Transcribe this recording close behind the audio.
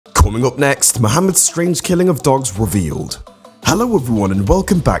Coming up next, Muhammad's strange killing of dogs revealed. Hello everyone and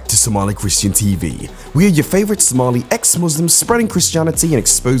welcome back to Somali Christian TV. We are your favourite Somali ex-Muslims spreading Christianity and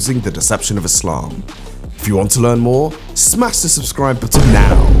exposing the deception of Islam. If you want to learn more, smash the subscribe button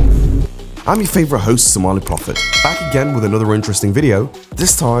now. I'm your favourite host, Somali Prophet, back again with another interesting video,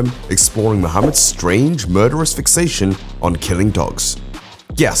 this time exploring Muhammad's strange, murderous fixation on killing dogs.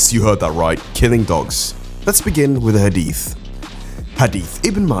 Yes, you heard that right, killing dogs. Let's begin with a hadith. Hadith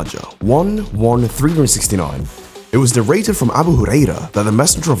Ibn Majah 1:369. It was narrated from Abu Hurairah that the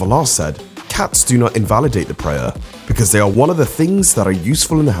Messenger of Allah said, "Cats do not invalidate the prayer because they are one of the things that are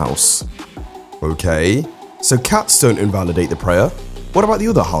useful in the house." Okay, so cats don't invalidate the prayer. What about the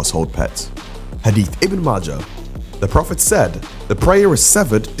other household pets? Hadith Ibn Majah. The Prophet said, the prayer is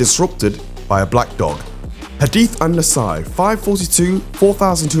severed, disrupted by a black dog. Hadith An-Nasai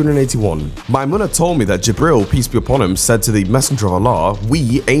 542-4281. Maimuna told me that Jibril, peace be upon him, said to the Messenger of Allah,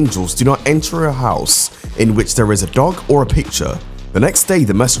 "We, angels, do not enter a house in which there is a dog or a picture." The next day,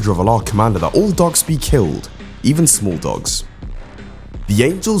 the Messenger of Allah commanded that all dogs be killed, even small dogs. The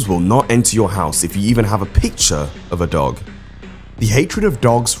angels will not enter your house if you even have a picture of a dog. The hatred of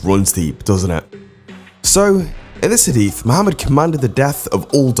dogs runs deep, doesn't it? So, in this hadith, Muhammad commanded the death of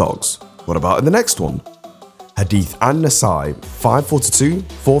all dogs. What about in the next one? Hadith An-Nasai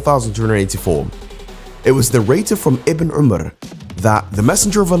 542-4284. It was narrated from Ibn Umar that the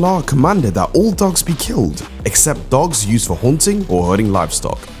Messenger of Allah commanded that all dogs be killed, except dogs used for hunting or herding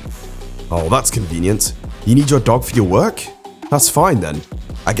livestock. Oh, that's convenient. You need your dog for your work? That's fine then.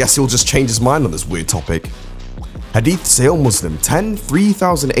 I guess he'll just change his mind on this weird topic. Hadith Sahih Muslim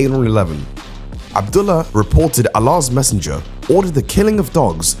 10-3811. Abdullah reported Allah's Messenger ordered the killing of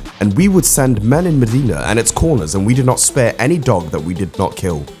dogs, and we would send men in Medina and its corners, and we did not spare any dog that we did not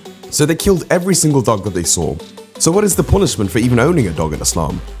kill. So they killed every single dog that they saw. So what is the punishment for even owning a dog in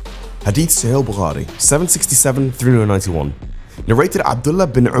Islam? Hadith Sahih Bukhari 767-3991. Narrated Abdullah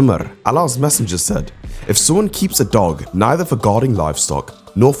bin Umar, Allah's Messenger said, "If someone keeps a dog neither for guarding livestock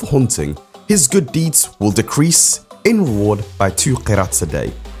nor for hunting, his good deeds will decrease in reward by 2 qirats a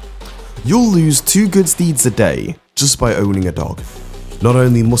day." You'll lose 2 good deeds a day just by owning a dog. Not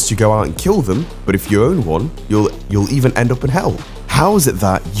only must you go out and kill them, but if you own one, you'll even end up in hell. How is it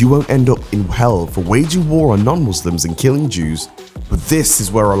that you won't end up in hell for waging war on non-Muslims and killing Jews, but this is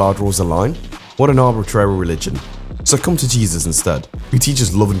where Allah draws a line? What an arbitrary religion. So come to Jesus instead, who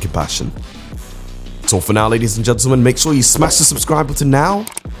teaches love and compassion. That's all for now, ladies and gentlemen. Make sure you smash the subscribe button now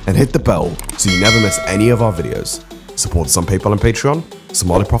and hit the bell so you never miss any of our videos. Support us on PayPal and Patreon.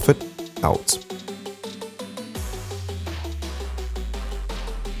 Somali Prophet out.